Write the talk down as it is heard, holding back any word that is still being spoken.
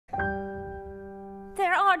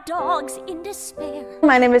our dogs in despair.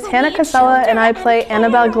 My name is Hannah Casella and I play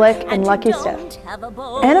Annabel Glick in Lucky Stiff.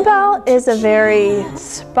 Annabel is a very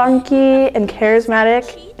spunky and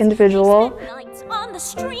charismatic individual. On the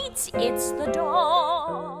streets, it's the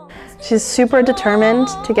dogs. She's super determined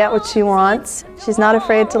to get what she wants. She's not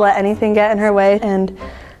afraid to let anything get in her way, and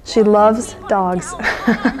she loves dogs.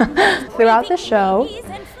 Throughout the show,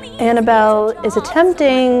 Annabel is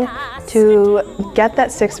attempting to get that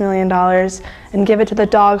 $6 million and give it to the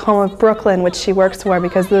dog home of Brooklyn, which she works for,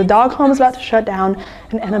 because the dog home is about to shut down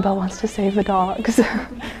and Annabel wants to save the dogs. The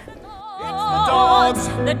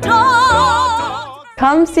dogs.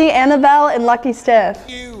 Come see Annabel in Lucky Stiff.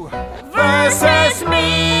 You versus me.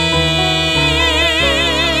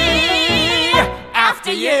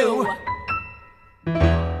 After you.